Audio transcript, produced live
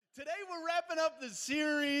Today we're wrapping up the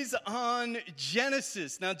series on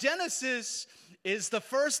Genesis. Now, Genesis is the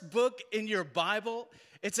first book in your Bible.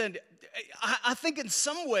 I think in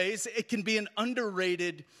some ways it can be an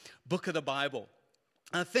underrated book of the Bible.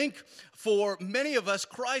 I think for many of us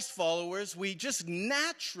Christ followers, we just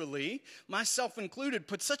naturally, myself included,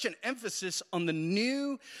 put such an emphasis on the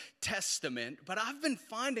New Testament. But I've been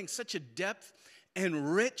finding such a depth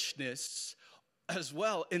and richness as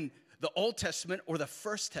well in the Old Testament or the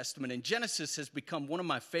First Testament. And Genesis has become one of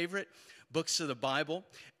my favorite books of the Bible.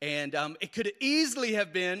 And it could easily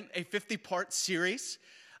have been a 50-part series,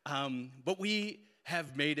 but we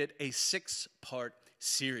have made it a 6-part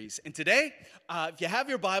series. And today, if you have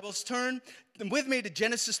your Bibles, turn with me to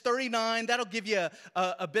Genesis 39. That'll give you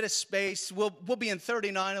a bit of space. We'll be in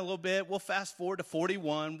 39 a little bit. We'll fast forward to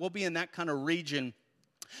 41. We'll be in that kind of region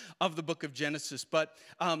of the book of Genesis. But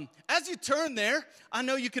as you turn there, I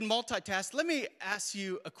know you can multitask. Let me ask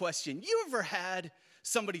you a question. You ever had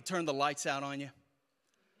somebody turn the lights out on you?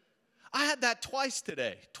 I had that twice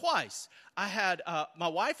today. Twice. I had my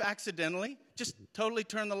wife accidentally just totally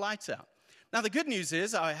turn the lights out. Now, the good news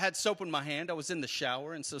is I had soap in my hand. I was in the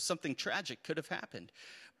shower, and so something tragic could have happened.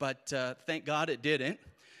 But thank God it didn't.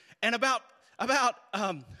 And I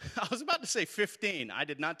was about to say 15. I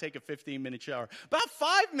did not take a 15-minute shower. About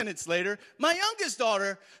 5 minutes later, my youngest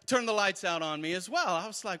daughter turned the lights out on me as well. I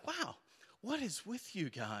was like, wow, what is with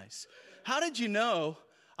you guys? How did you know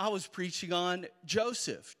I was preaching on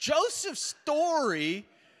Joseph? Joseph's story,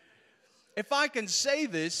 if I can say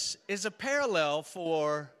this, is a parallel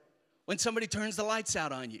for when somebody turns the lights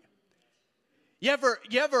out on you. You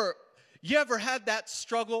ever had that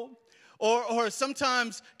struggle? Or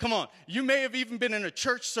sometimes, come on, you may have even been in a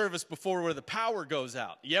church service before where the power goes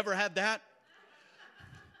out. You ever had that?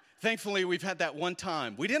 Thankfully, we've had that one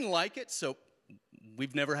time. We didn't like it, so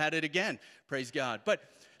we've never had it again. Praise God. But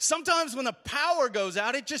sometimes when the power goes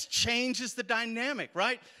out, it just changes the dynamic,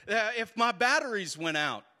 right? If my batteries went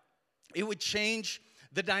out, it would change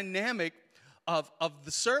the dynamic of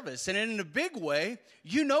the service. And in a big way,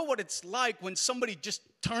 you know what it's like when somebody just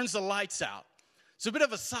turns the lights out. It's a bit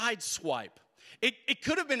of a side swipe. It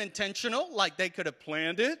could have been intentional, like they could have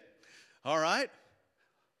planned it, all right,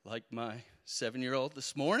 like my 7-year-old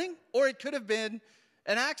this morning, or it could have been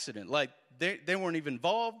an accident, like they weren't even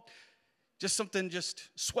involved, just something just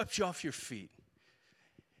swept you off your feet.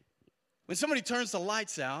 When somebody turns the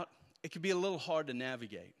lights out, it can be a little hard to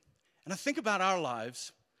navigate. And I think about our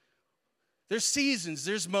lives. There's seasons,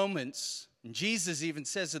 there's moments, and Jesus even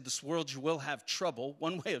says in this world you will have trouble.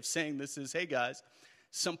 One way of saying this is, hey guys,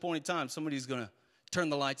 some point in time somebody's going to turn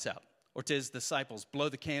the lights out, or to his disciples, blow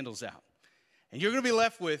the candles out. And you're going to be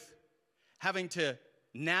left with having to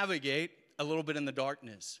navigate a little bit in the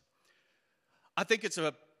darkness. I think it's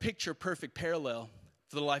a picture-perfect parallel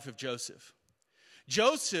for the life of Joseph.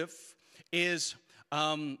 Joseph is,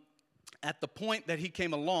 at the point that he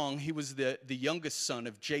came along, he was the youngest son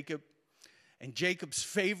of Jacob. And Jacob's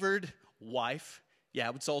favored wife,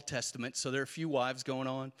 it's Old Testament, so there are a few wives going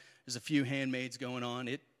on. There's a few handmaids going on.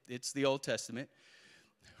 It's the Old Testament,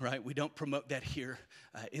 right? We don't promote that here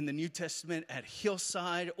in the New Testament at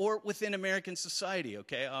Hillside or within American society,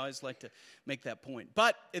 okay? I always like to make that point.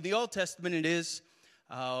 But in the Old Testament, it is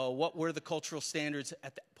what were the cultural standards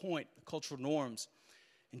at that point, the cultural norms.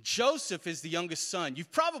 And Joseph is the youngest son.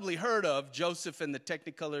 You've probably heard of Joseph and the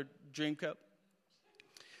Technicolor Dreamcoat.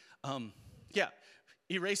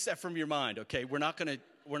 Erase that from your mind, okay? We're not gonna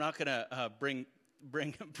bring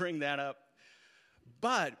that up.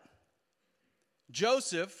 But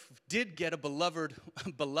Joseph did get a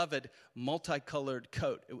beloved multicolored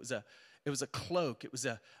coat. It was a cloak. It was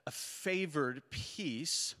a favored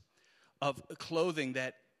piece of clothing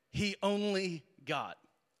that he only got.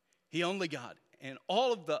 And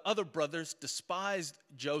all of the other brothers despised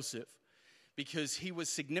Joseph because he was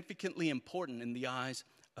significantly important in the eyes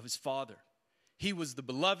of his father. He was the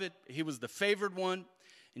beloved, he was the favored one.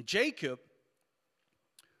 And Jacob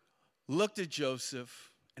looked at Joseph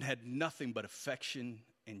and had nothing but affection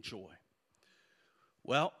and joy.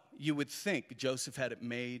 Well, you would think Joseph had it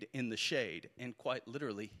made in the shade, and quite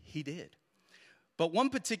literally, he did. But one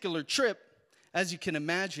particular trip, as you can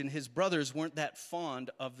imagine, his brothers weren't that fond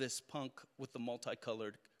of this punk with the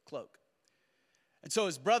multicolored cloak. And so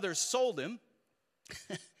his brothers sold him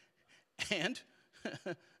and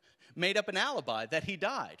made up an alibi that he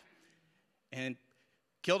died and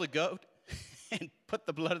killed a goat and put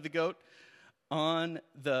the blood of the goat on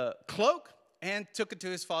the cloak and took it to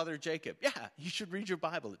his father Jacob. Yeah, you should read your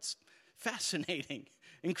Bible. It's fascinating.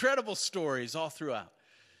 Incredible stories all throughout.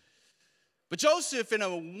 But Joseph,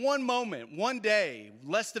 in one moment, one day,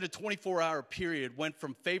 less than a 24-hour period, went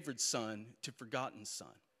from favored son to forgotten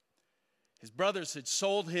son. His brothers had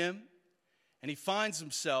sold him, and he finds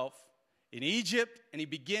himself in Egypt, and he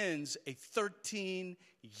begins a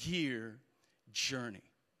 13-year journey.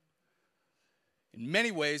 In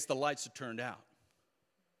many ways, the lights are turned out.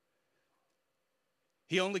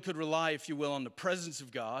 He only could rely, if you will, on the presence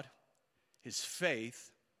of God, his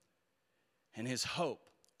faith, and his hope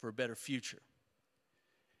for a better future.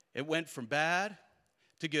 It went from bad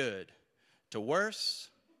to good, to worse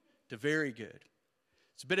to very good.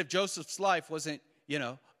 It's a bit of Joseph's life wasn't,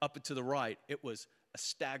 up and to the right. It was a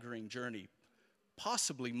staggering journey,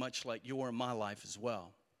 possibly much like your and my life as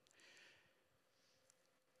well.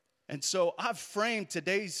 And so I've framed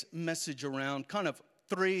today's message around kind of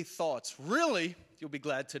 3 thoughts. Really, you'll be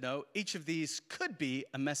glad to know, each of these could be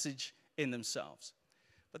a message in themselves.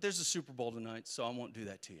 But there's a Super Bowl tonight, so I won't do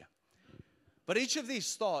that to you. But each of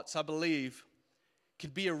these thoughts, I believe,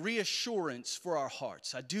 can be a reassurance for our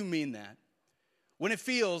hearts. I do mean that. When it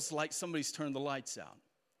feels like somebody's turned the lights out.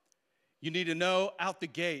 You need to know out the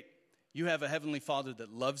gate, you have a Heavenly Father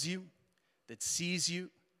that loves you, that sees you,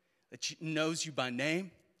 that knows you by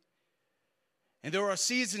name. And there are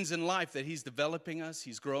seasons in life that he's developing us,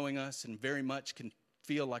 he's growing us, and very much can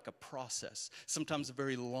feel like a process, sometimes a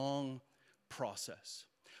very long process.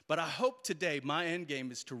 But I hope today my end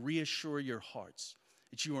game is to reassure your hearts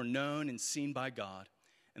that you are known and seen by God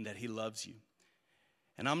and that he loves you.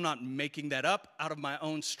 And I'm not making that up out of my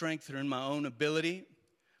own strength or in my own ability,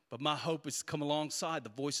 but my hope is to come alongside the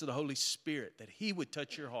voice of the Holy Spirit, that he would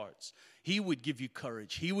touch your hearts. He would give you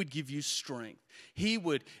courage. He would give you strength. He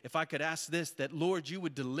would, if I could ask this, that Lord, you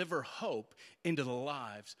would deliver hope into the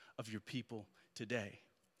lives of your people today.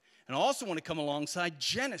 And I also want to come alongside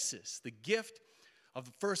Genesis, the gift of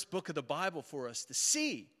the first book of the Bible for us to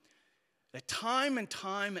see that time and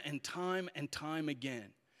time and time and time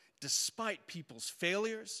again, despite people's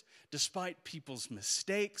failures, despite people's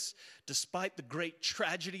mistakes, despite the great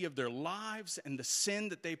tragedy of their lives and the sin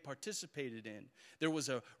that they participated in, there was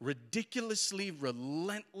a ridiculously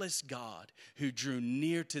relentless God who drew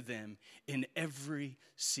near to them in every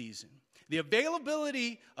season. The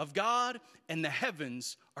availability of God and the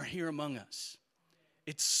heavens are here among us.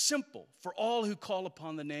 It's simple for all who call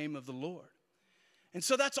upon the name of the Lord. And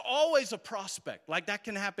so that's always a prospect. Like that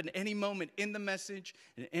can happen any moment in the message,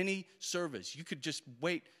 in any service. You could just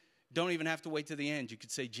wait. Don't even have to wait to the end. You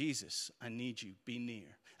could say, Jesus, I need you. Be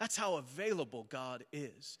near. That's how available God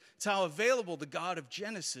is. It's how available the God of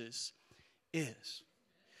Genesis is.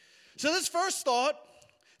 So this first thought,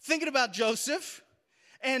 thinking about Joseph,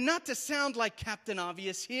 and not to sound like Captain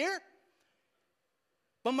Obvious here,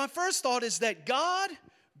 but my first thought is that God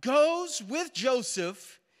goes with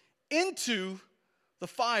Joseph into the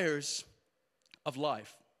fires of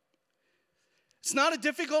life. It's not a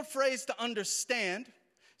difficult phrase to understand.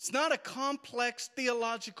 It's not a complex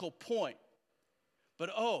theological point.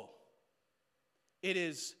 But it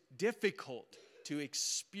is difficult to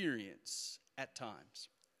experience at times.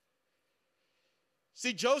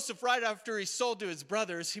 See, Joseph, right after he sold to his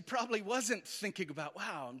brothers, he probably wasn't thinking about,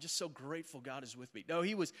 wow, I'm just so grateful God is with me. No,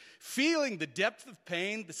 he was feeling the depth of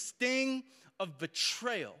pain, the sting of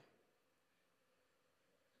betrayal.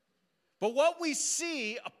 But what we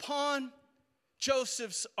see upon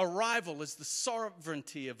Joseph's arrival is the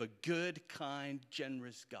sovereignty of a good, kind,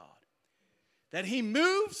 generous God. That he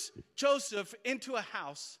moves Joseph into a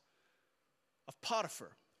house of Potiphar,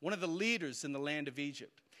 one of the leaders in the land of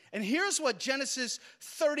Egypt. And here's what Genesis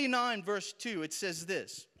 39, verse 2, it says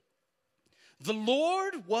this. The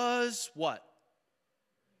Lord was what?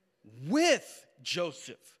 With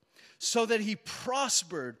Joseph, so that he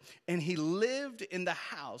prospered and he lived in the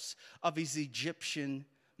house of his Egyptian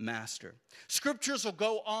master. Scriptures will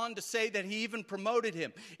go on to say that he even promoted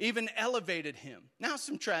him, even elevated him. Now,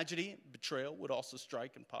 some tragedy, betrayal would also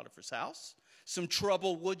strike in Potiphar's house. Some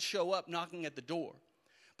trouble would show up knocking at the door.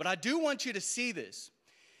 But I do want you to see this,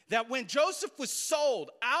 that when Joseph was sold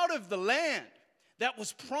out of the land that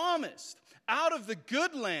was promised, out of the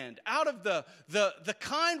good land, out of the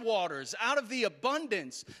kind waters, out of the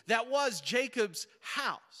abundance that was Jacob's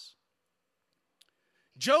house,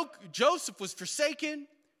 Joseph was forsaken,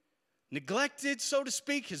 neglected, so to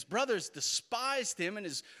speak. His brothers despised him, and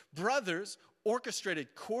his brothers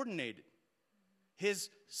orchestrated, coordinated his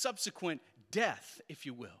subsequent death, if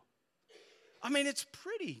you will. I mean, it's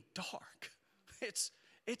pretty dark.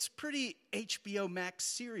 It's pretty HBO Max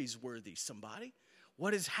series worthy, somebody.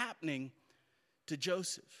 What is happening to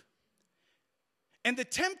Joseph? And the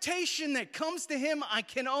temptation that comes to him, I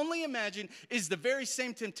can only imagine, is the very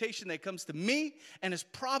same temptation that comes to me and has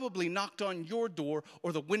probably knocked on your door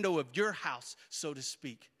or the window of your house, so to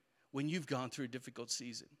speak, when you've gone through a difficult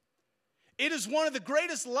season. It is one of the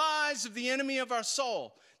greatest lies of the enemy of our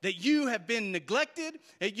soul, that you have been neglected,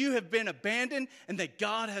 that you have been abandoned, and that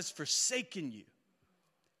God has forsaken you.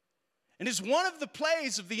 And it's one of the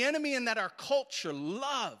plays of the enemy and that our culture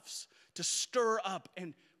loves to stir up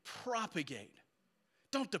and propagate.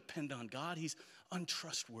 Don't depend on God. He's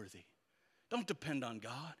untrustworthy. Don't depend on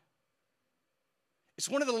God. It's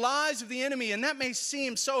one of the lies of the enemy, and that may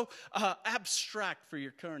seem so abstract for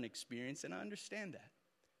your current experience, and I understand that.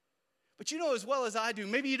 But you know as well as I do,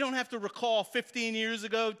 maybe you don't have to recall 15 years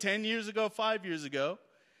ago, 10 years ago, 5 years ago.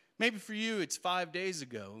 Maybe for you it's 5 days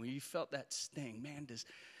ago when you felt that sting. Man,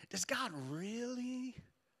 does God really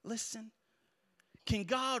listen? Can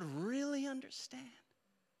God really understand?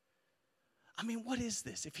 I mean, what is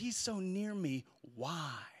this? If he's so near me,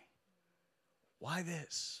 why? Why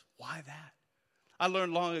this? Why that? I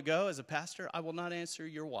learned long ago as a pastor, I will not answer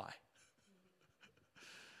your why.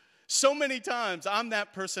 So many times, I'm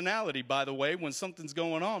that personality, by the way, when something's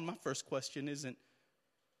going on, my first question isn't,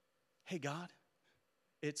 hey, God,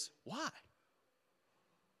 it's why?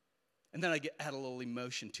 And then I add a little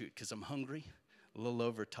emotion to it because I'm hungry, a little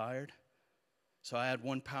overtired. So I add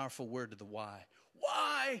one powerful word to the why.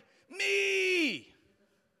 Why me?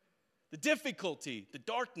 The difficulty, the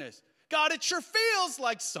darkness. God, it sure feels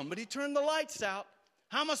like somebody turned the lights out.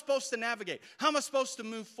 How am I supposed to navigate? How am I supposed to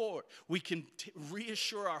move forward? We can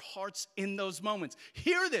reassure our hearts in those moments.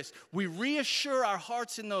 Hear this. We reassure our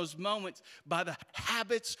hearts in those moments by the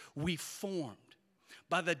habits we formed,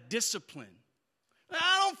 by the discipline.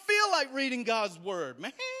 I don't feel like reading God's word,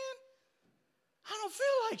 man. I don't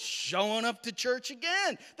feel like showing up to church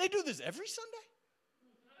again. They do this every Sunday.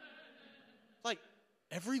 Like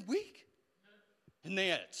every week. And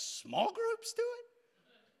they add small groups to it.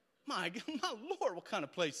 My Lord, what kind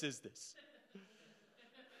of place is this?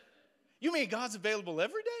 You mean God's available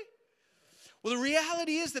every day? Well, the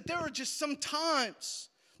reality is that there are just some times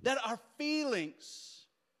that our feelings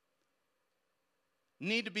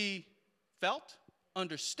need to be felt,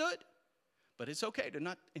 understood, but it's okay to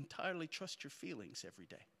not entirely trust your feelings every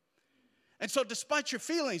day. And so despite your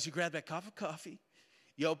feelings, you grab that cup of coffee,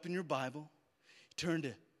 you open your Bible, you turn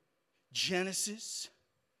to Genesis,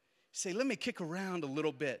 say, let me kick around a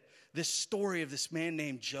little bit this story of this man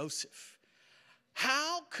named Joseph.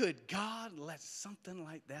 How could God let something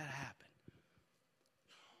like that happen?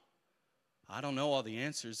 I don't know all the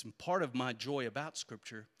answers, and part of my joy about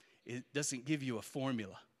Scripture, it doesn't give you a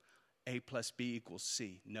formula, A plus B equals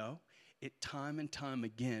C. No, it time and time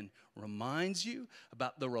again reminds you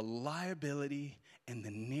about the reliability and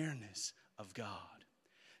the nearness of God.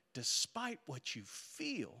 Despite what you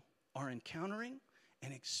feel are encountering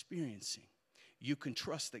and experiencing, you can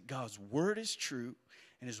trust that God's word is true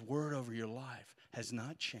and his word over your life has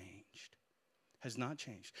not changed. Has not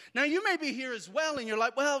changed. Now, you may be here as well, and you're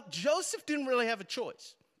like, well, Joseph didn't really have a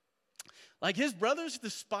choice. Like, his brothers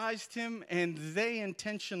despised him, and they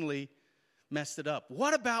intentionally messed it up.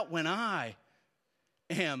 What about when I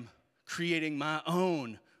am creating my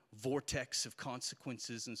own vortex of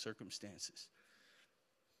consequences and circumstances?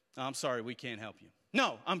 I'm sorry, we can't help you.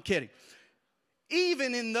 No, I'm kidding.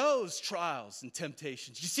 Even in those trials and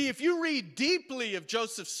temptations. You see, if you read deeply of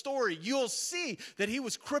Joseph's story, you'll see that he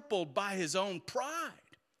was crippled by his own pride.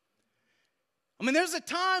 I mean, there's a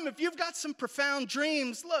time if you've got some profound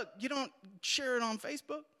dreams, look, you don't share it on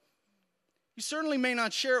Facebook. You certainly may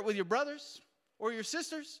not share it with your brothers or your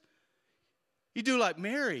sisters. You do like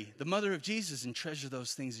Mary, the mother of Jesus, and treasure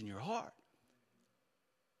those things in your heart.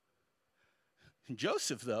 And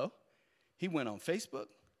Joseph, though, he went on Facebook,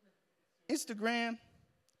 Instagram,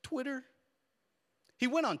 Twitter. He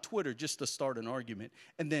went on Twitter just to start an argument,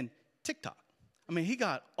 and then TikTok. I mean, he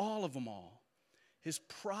got all of them all. His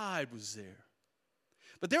pride was there.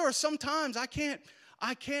 But there are some times I can't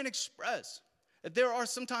express that there are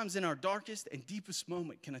sometimes in our darkest and deepest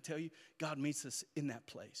moment, can I tell you, God meets us in that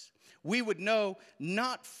place. We would know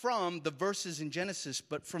not from the verses in Genesis,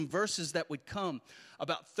 but from verses that would come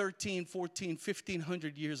about 13, 14,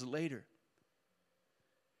 1,500 years later.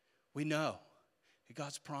 We know that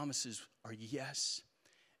God's promises are yes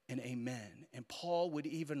and amen. And Paul would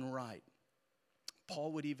even write,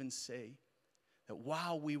 Paul would even say that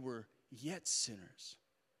while we were yet sinners,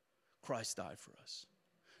 Christ died for us.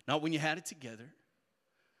 Not when you had it together.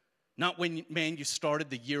 Not when, man, you started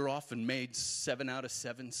the year off and made 7 out of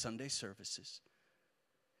 7 Sunday services.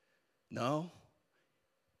 No,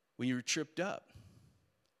 when you were tripped up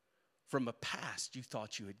from a past you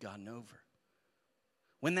thought you had gotten over.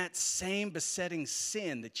 when that same besetting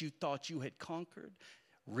sin that you thought you had conquered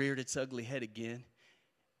reared its ugly head again,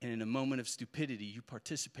 and in a moment of stupidity, you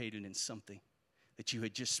participated in something that you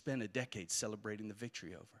had just spent a decade celebrating the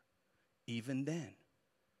victory over. Even then,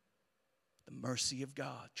 the mercy of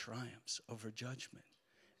God triumphs over judgment.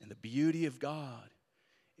 And the beauty of God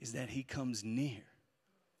is that he comes near.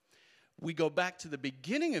 We go back to the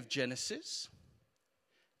beginning of Genesis.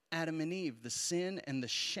 Adam and Eve, the sin and the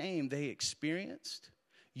shame they experienced,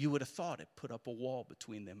 you would have thought it put up a wall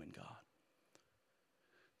between them and God.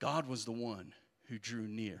 God was the one who drew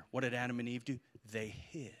near. What did Adam and Eve do? They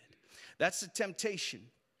hid. That's the temptation.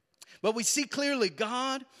 But we see clearly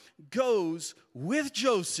God goes with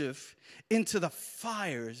Joseph into the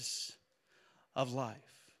fires of life.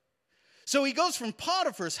 So he goes from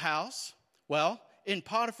Potiphar's house. Well, in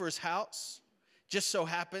Potiphar's house, just so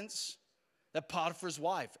happens that Potiphar's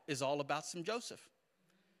wife is all about some Joseph.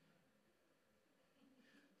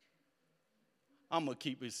 I'm going to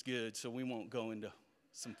keep this good so we won't go into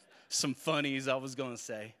some funnies I was going to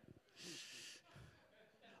say.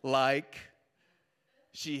 Like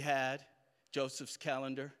she had Joseph's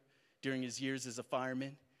calendar during his years as a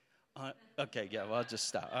fireman. Okay, yeah, well, I'll just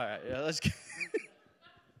stop. All right, yeah, let's go.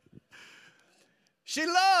 She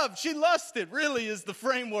lusted, really is the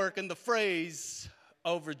framework and the phrase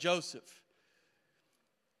over Joseph.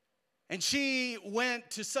 And she went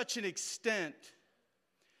to such an extent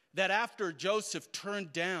that after Joseph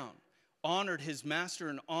turned down, honored his master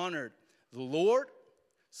and honored the Lord,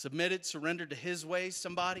 submitted, surrendered to his ways,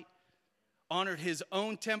 somebody, honored his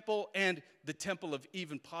own temple and the temple of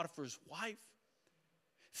even Potiphar's wife.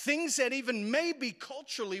 Things that even maybe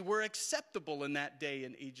culturally were acceptable in that day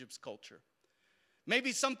in Egypt's culture.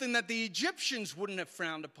 Maybe something that the Egyptians wouldn't have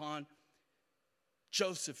frowned upon.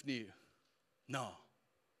 Joseph knew, no,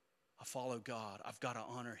 I follow God. I've got to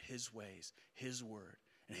honor his ways, his word,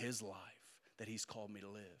 and his life that he's called me to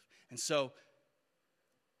live. And so,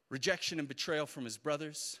 rejection and betrayal from his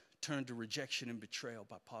brothers turned to rejection and betrayal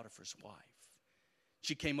by Potiphar's wife.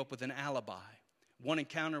 She came up with an alibi. One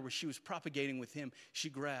encounter where she was propagating with him, she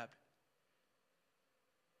grabbed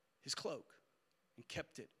his cloak and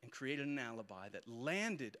kept it and created an alibi that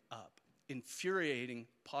landed up infuriating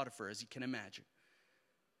Potiphar, as you can imagine.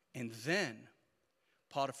 And then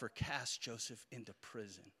Potiphar cast Joseph into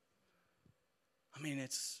prison. I mean,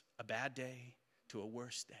 it's a bad day to a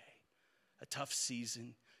worse day, a tough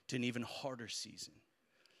season to an even harder season.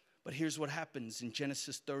 But here's what happens in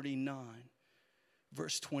Genesis 39,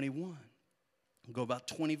 verse 21. We'll go about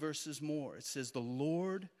 20 verses more. It says, the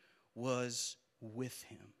Lord was with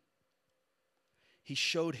him. He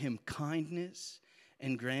showed him kindness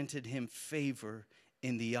and granted him favor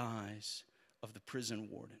in the eyes of the prison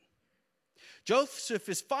warden. Joseph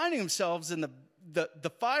is finding himself in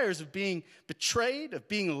the fires of being betrayed, of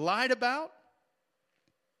being lied about.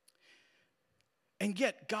 And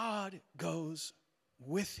yet God goes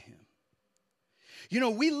with him. You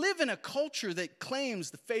know, we live in a culture that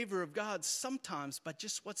claims the favor of God sometimes by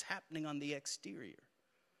just what's happening on the exterior.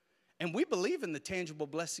 And we believe in the tangible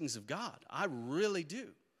blessings of God. I really do.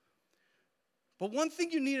 But one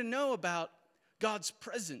thing you need to know about God's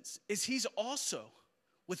presence is he's also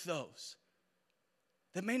with those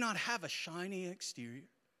that may not have a shiny exterior,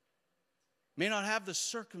 may not have the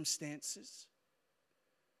circumstances,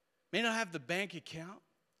 may not have the bank account,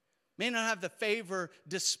 may not have the favor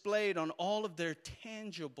displayed on all of their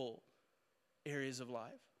tangible areas of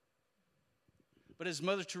life. But as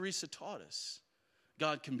Mother Teresa taught us,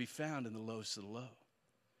 God can be found in the lowest of the low,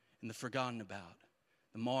 in the forgotten about,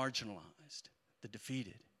 the marginalized, the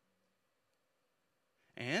defeated,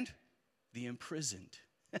 and the imprisoned.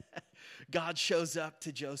 God shows up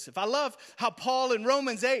to Joseph. I love how Paul in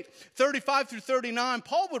Romans 8:35 through 39,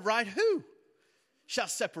 Paul would write, who shall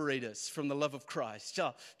separate us from the love of Christ?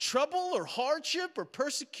 Shall trouble or hardship or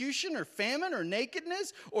persecution or famine or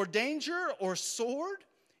nakedness or danger or sword?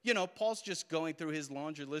 You know, Paul's just going through his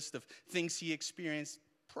laundry list of things he experienced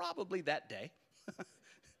probably that day.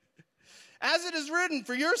 As it is written,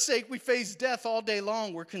 for your sake we face death all day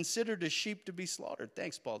long. We're considered as sheep to be slaughtered.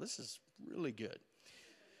 Thanks, Paul. This is really good.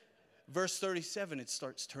 Verse 37, it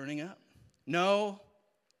starts turning up. No,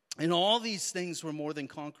 in all these things we're more than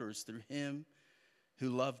conquerors through him who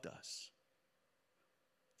loved us.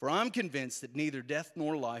 For I'm convinced that neither death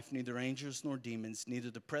nor life, neither angels nor demons, neither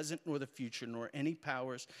the present nor the future, nor any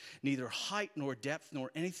powers, neither height nor depth,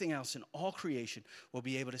 nor anything else in all creation will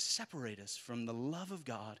be able to separate us from the love of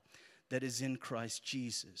God that is in Christ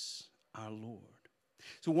Jesus our Lord.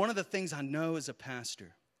 So one of the things I know as a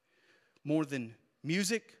pastor, more than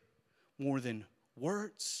music, more than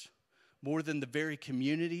words, more than the very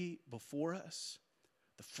community before us,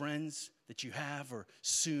 the friends that you have or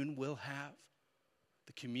soon will have,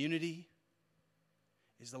 the community,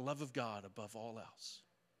 is the love of God above all else.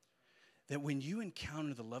 That when you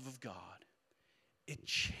encounter the love of God, it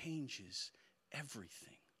changes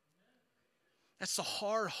everything. That's the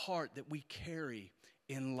hard heart that we carry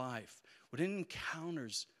in life. When it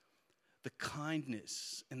encounters the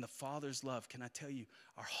kindness and the Father's love, can I tell you,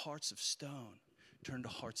 our hearts of stone turn to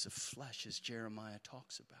hearts of flesh, as Jeremiah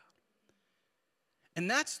talks about. And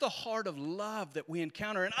that's the heart of love that we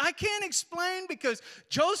encounter. And I can't explain, because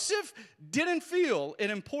Joseph didn't feel it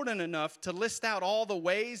important enough to list out all the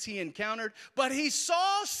ways he encountered, but he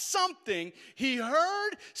saw something, he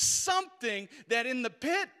heard something that in the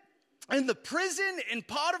pit, in the prison, in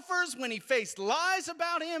Potiphar's, when he faced lies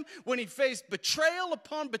about him, when he faced betrayal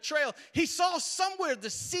upon betrayal, he saw somewhere the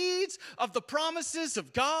seeds of the promises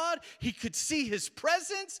of God. He could see his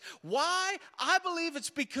presence. Why? I believe it's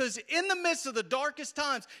because in the midst of the darkest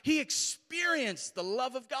times, he experienced the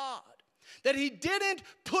love of God. That he didn't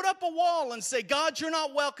put up a wall and say, God, you're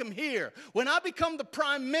not welcome here. When I become the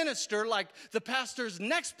prime minister, like the pastor's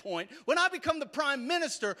next point, when I become the prime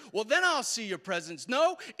minister, well, then I'll see your presence.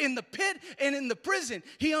 No, in the pit and in the prison,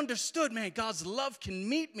 he understood, man, God's love can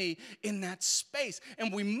meet me in that space.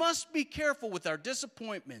 And we must be careful with our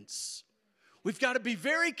disappointments. We've got to be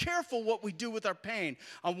very careful what we do with our pain.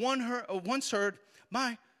 I once heard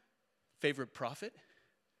my favorite prophet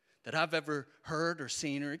that I've ever heard or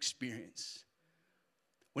seen or experienced,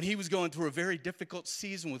 when he was going through a very difficult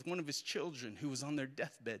season with one of his children who was on their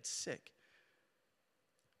deathbed sick,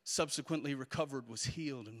 subsequently recovered, was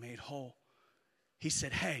healed and made whole. He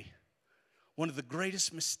said, hey, one of the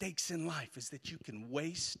greatest mistakes in life is that you can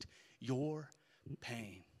waste your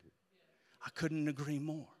pain. I couldn't agree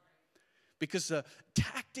more. Because the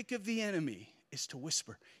tactic of the enemy is to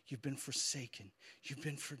whisper, you've been forsaken, you've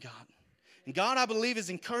been forgotten. And God, I believe, is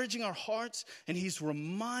encouraging our hearts, and he's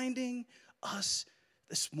reminding us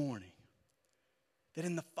this morning that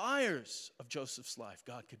in the fires of Joseph's life,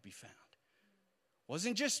 God could be found. It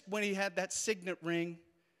wasn't just when he had that signet ring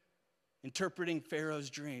interpreting Pharaoh's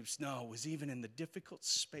dreams. No, it was even in the difficult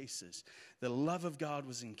spaces the love of God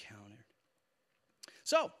was encountered.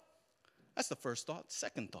 So, that's the first thought.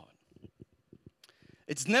 Second thought.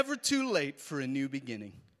 It's never too late for a new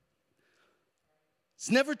beginning. It's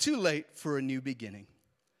never too late for a new beginning.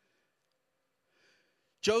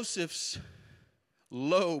 Joseph's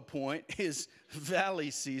low point, his valley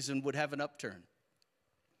season, would have an upturn.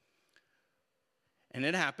 And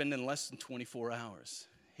it happened in less than 24 hours.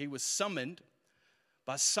 He was summoned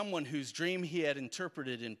by someone whose dream he had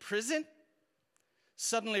interpreted in prison,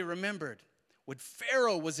 suddenly remembered when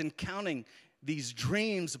Pharaoh was encountering these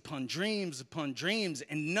dreams upon dreams upon dreams,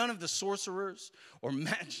 and none of the sorcerers or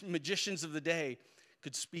magicians of the day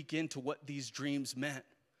could speak into what these dreams meant.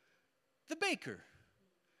 The baker,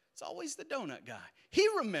 it's always the donut guy. He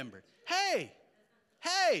remembered, hey,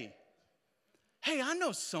 I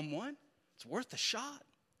know someone. It's worth a shot.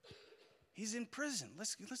 He's in prison.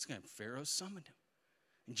 Let's go. Pharaoh summoned him.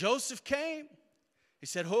 And Joseph came. He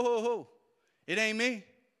said, ho, it ain't me.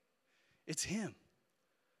 It's him.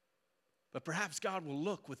 But perhaps God will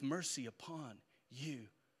look with mercy upon you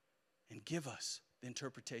and give us the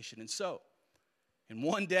interpretation. And so, in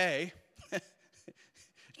one day,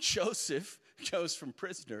 Joseph goes from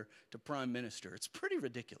prisoner to prime minister. It's pretty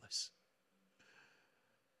ridiculous.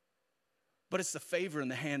 But it's the favor and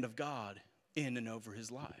the hand of God in and over his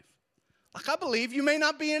life. Like, I believe you may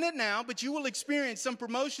not be in it now, but you will experience some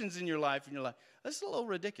promotions in your life, and you're like, that's a little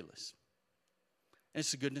ridiculous. And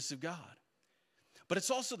it's the goodness of God. But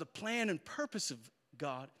it's also the plan and purpose of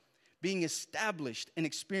God being established and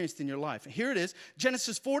experienced in your life. And here it is,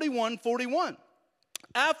 Genesis 41:41.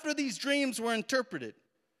 After these dreams were interpreted,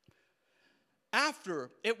 after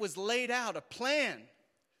it was laid out a plan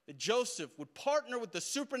that Joseph would partner with the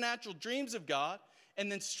supernatural dreams of God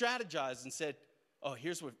and then strategize and said, oh,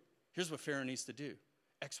 here's what Pharaoh needs to do,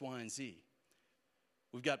 X, Y, and Z.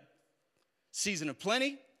 We've got season of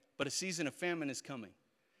plenty, but a season of famine is coming.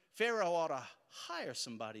 Pharaoh ought to hire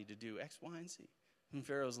somebody to do X, Y, and Z. And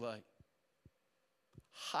Pharaoh's like,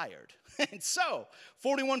 hired. And so,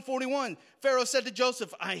 41:41, Pharaoh said to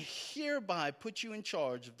Joseph, I hereby put you in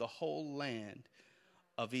charge of the whole land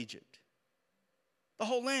of Egypt. The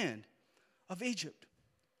whole land of Egypt.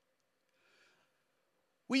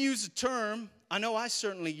 We use a term, I know I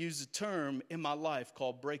certainly use a term in my life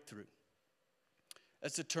called breakthrough.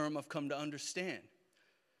 That's a term I've come to understand.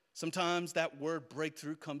 Sometimes that word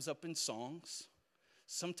breakthrough comes up in songs.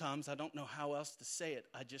 Sometimes I don't know how else to say it.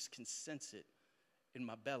 I just can sense it in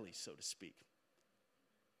my belly, so to speak.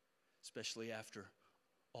 Especially after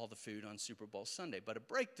all the food on Super Bowl Sunday. But a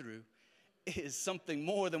breakthrough is something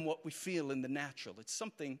more than what we feel in the natural. It's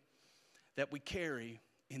something that we carry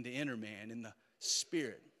in the inner man, in the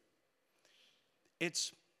spirit.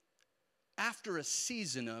 It's after a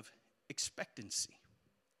season of expectancy.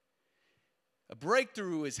 A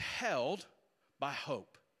breakthrough is held by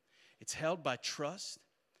hope. It's held by trust.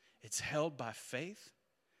 It's held by faith.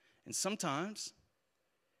 And sometimes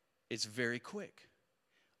it's very quick.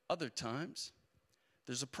 Other times,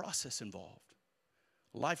 there's a process involved.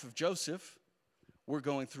 The life of Joseph, we're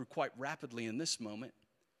going through quite rapidly in this moment,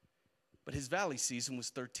 but his valley season was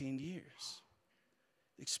 13 years.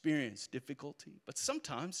 Experience difficulty, but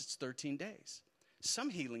sometimes it's 13 days. Some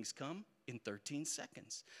healings come in 13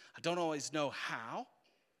 seconds. I don't always know how,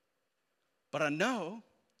 but I know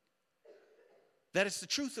that it's the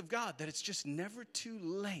truth of God, that it's just never too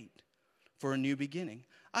late for a new beginning.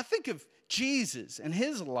 I think of Jesus and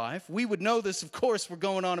his life. We would know this, of course. We're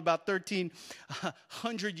going on about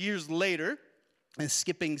 1,300 years later and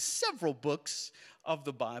skipping several books of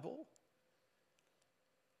the Bible.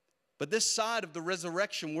 But this side of the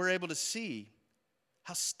resurrection, we're able to see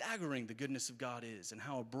how staggering the goodness of God is and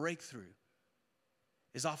how a breakthrough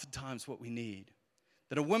is oftentimes what we need.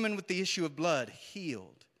 That a woman with the issue of blood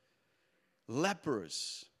healed,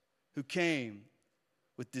 lepers who came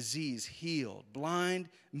with disease healed, blind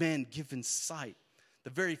men given sight, the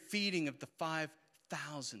very feeding of the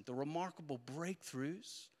 5,000, the remarkable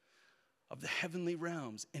breakthroughs of the heavenly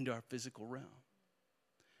realms into our physical realm.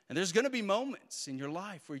 And there's going to be moments in your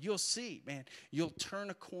life where you'll see, man, you'll turn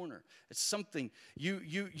a corner. It's something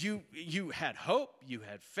you had hope, you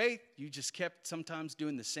had faith, you just kept sometimes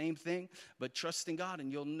doing the same thing, but trusting God,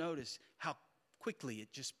 and you'll notice how quickly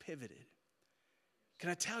it just pivoted. Can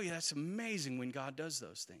I tell you, that's amazing when God does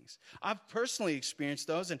those things. I've personally experienced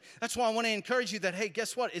those, and that's why I want to encourage you that, hey,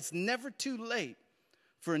 guess what? It's never too late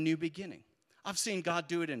for a new beginning. I've seen God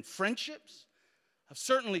do it in friendships. I've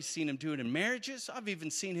certainly seen him do it in marriages. I've even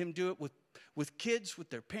seen him do it with kids, with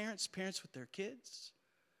their parents, parents with their kids.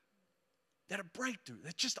 That a breakthrough,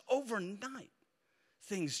 that just overnight,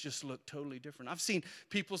 things just look totally different. I've seen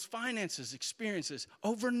people's finances, experiences,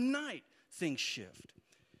 overnight, things shift.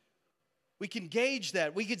 We can gauge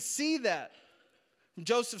that. We could see that from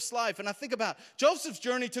Joseph's life. And I think about Joseph's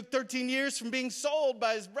journey took 13 years from being sold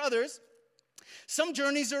by his brothers. Some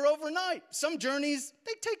journeys are overnight. Some journeys,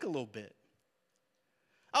 they take a little bit.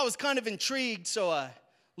 I was kind of intrigued, so I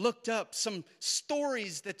looked up some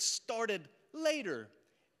stories that started later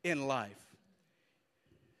in life.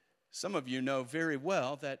 Some of you know very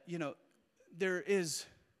well that, there is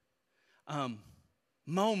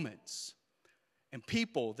moments and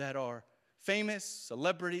people that are famous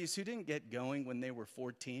celebrities who didn't get going when they were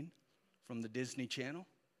 14 from the Disney Channel.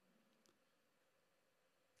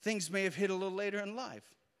 Things may have hit a little later in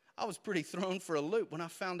life. I was pretty thrown for a loop when I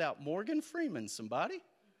found out Morgan Freeman, somebody,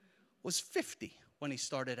 was 50 when he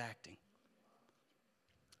started acting.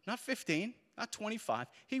 Not 15, not 25.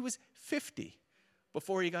 He was 50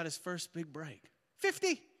 before he got his first big break.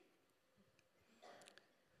 50.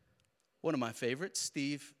 One of my favorites,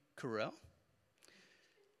 Steve Carell.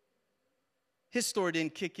 His story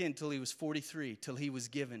didn't kick in till he was 43, till he was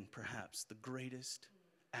given, perhaps, the greatest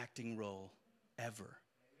acting role ever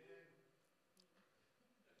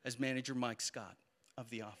as manager Mike Scott of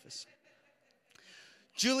The Office.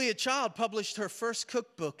 Julia Child published her first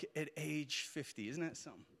cookbook at age 50. Isn't that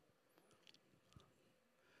something?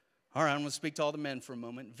 All right, I'm going to speak to all the men for a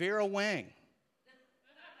moment. Vera Wang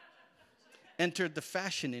entered the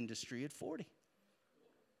fashion industry at 40.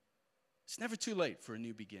 It's never too late for a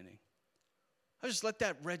new beginning. I just let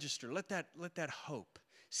that register, let that hope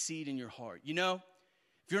seed in your heart. If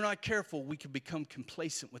you're not careful, we can become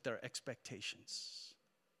complacent with our expectations.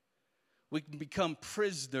 We can become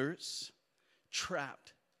prisoners,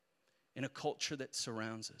 trapped in a culture that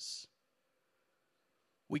surrounds us.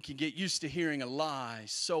 We can get used to hearing a lie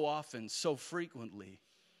so often, so frequently,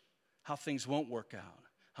 how things won't work out,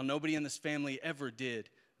 how nobody in this family ever did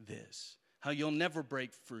this, how you'll never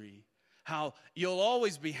break free, how you'll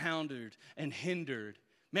always be hounded and hindered.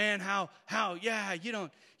 Man, you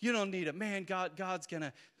don't need it. Man, God's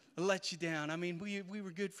gonna let you down. I mean, we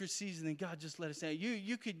were good for a season, and God just let us down.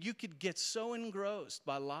 You could get so engrossed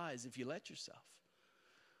by lies if you let yourself.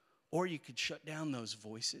 Or you could shut down those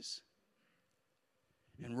voices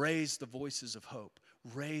and raise the voices of hope,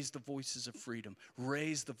 raise the voices of freedom,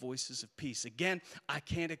 raise the voices of peace. Again, I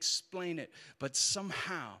can't explain it, but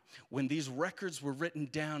somehow when these records were written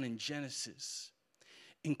down in Genesis,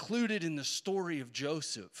 included in the story of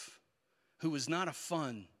Joseph, who was not a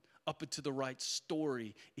fun, up and to the right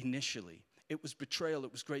story initially. It was betrayal,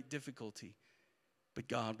 it was great difficulty. But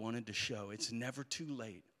God wanted to show it's never too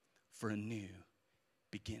late for a new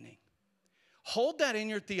beginning. Hold that in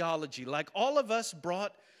your theology. Like all of us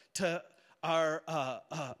brought to our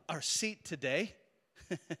seat today.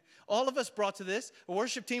 All of us brought to this. The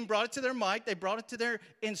worship team brought it to their mic. They brought it to their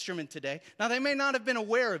instrument today. Now, they may not have been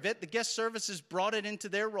aware of it. The guest services brought it into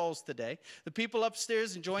their roles today. The people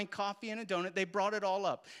upstairs enjoying coffee and a donut, they brought it all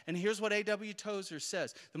up. And here's what A.W. Tozer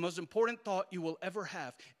says. The most important thought you will ever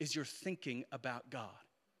have is your thinking about God.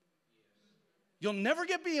 You'll never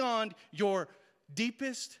get beyond your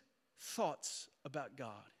deepest thoughts about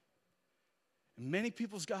God. And many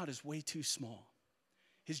people's God is way too small.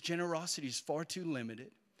 His generosity is far too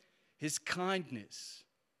limited. His kindness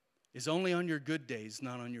is only on your good days,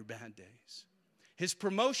 not on your bad days. His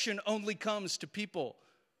promotion only comes to people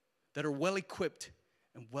that are well equipped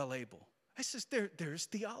and well able. I says there's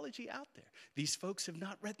theology out there. These folks have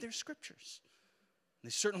not read their scriptures.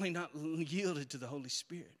 They've certainly not yielded to the Holy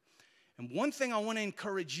Spirit. And one thing I want to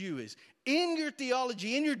encourage you is in your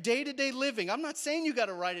theology, in your day-to-day living, I'm not saying you got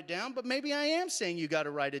to write it down, but maybe I am saying you got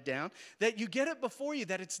to write it down, that you get it before you,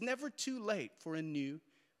 that it's never too late for a new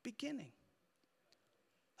beginning.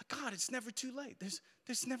 God, it's never too late.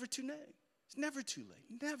 There's never too late. It's never too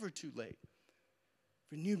late. Never too late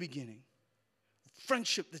for a new beginning. A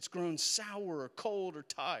friendship that's grown sour or cold or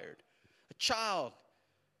tired. A child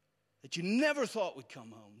that you never thought would come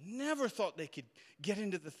home, never thought they could get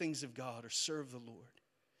into the things of God or serve the Lord.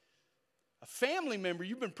 A family member,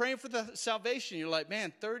 you've been praying for the salvation. You're like,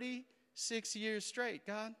 man, 36 years straight,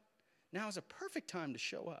 God, now is a perfect time to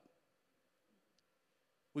show up.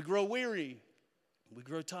 We grow weary, we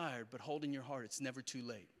grow tired, but hold in your heart, it's never too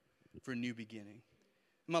late for a new beginning.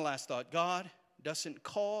 My last thought, God doesn't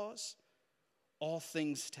cause all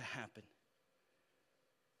things to happen,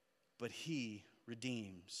 but He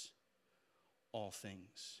redeems all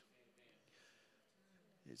things.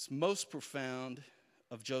 It's most profound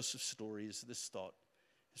of Joseph's story is this thought.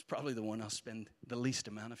 It's probably the one I'll spend the least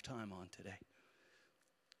amount of time on today.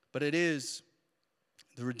 But it is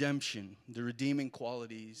the redemption, the redeeming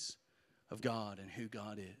qualities of God and who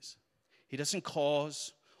God is. He doesn't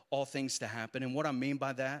cause all things to happen. And what I mean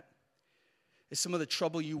by that is some of the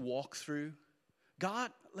trouble you walk through.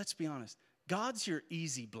 God, let's be honest, God's your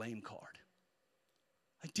easy blame card.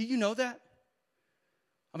 Like, do you know that?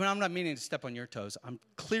 I mean, I'm not meaning to step on your toes. I'm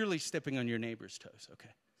clearly stepping on your neighbor's toes,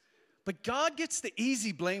 okay? But God gets the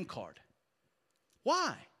easy blame card.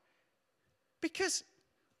 Why? Because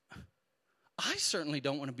I certainly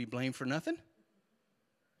don't want to be blamed for nothing.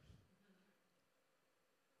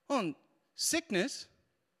 Well, sickness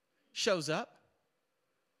shows up.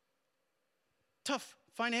 Tough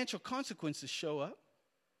financial consequences show up.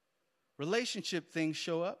 Relationship things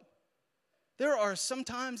show up. There are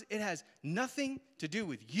sometimes it has nothing to do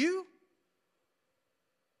with you.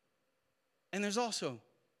 And there's also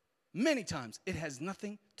many times it has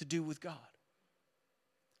nothing to do with God.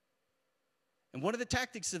 And one of the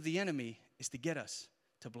tactics of the enemy is to get us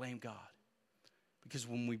to blame God. Because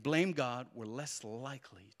when we blame God, we're less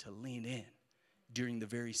likely to lean in during the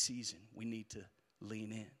very season we need to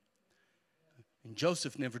lean in. And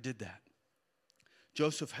Joseph never did that.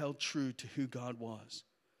 Joseph held true to who God was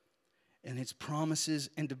and His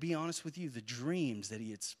promises, and to be honest with you, the dreams that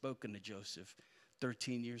He had spoken to Joseph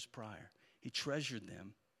 13 years prior. He treasured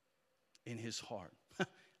them in his heart.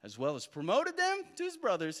 As well as promoted them to his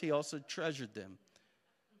brothers, he also treasured them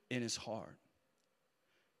in his heart.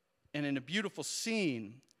 And in a beautiful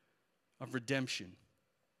scene of redemption,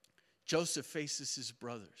 Joseph faces his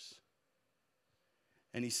brothers.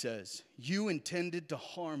 And he says, "You intended to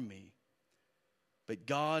harm me, but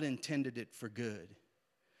God intended it for good,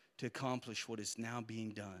 to accomplish what is now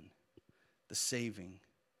being done, the saving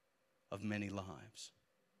of many lives."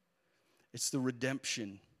 It's the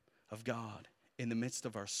redemption of God in the midst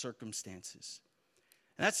of our circumstances.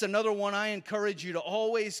 And that's another one I encourage you to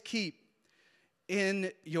always keep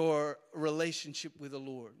in your relationship with the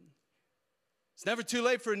Lord. It's never too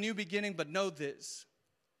late for a new beginning, but know this,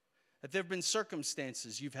 that there have been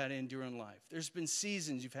circumstances you've had to endure in life. There's been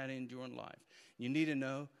seasons you've had to endure in life. You need to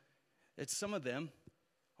know that some of them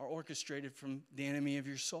are orchestrated from the enemy of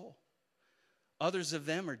your soul. Others of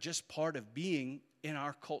them are just part of being in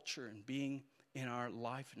our culture and being in our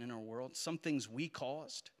life and in our world. Some things we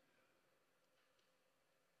caused.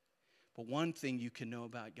 But one thing you can know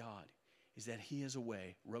about God is that He has a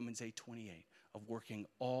way, Romans 8:28, of working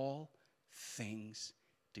all things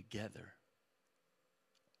together.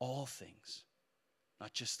 All things.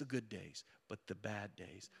 Not just the good days, but the bad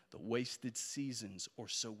days, the wasted seasons, or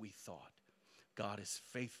so we thought. God is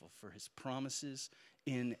faithful for His promises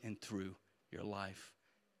in and through your life.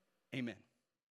 Amen.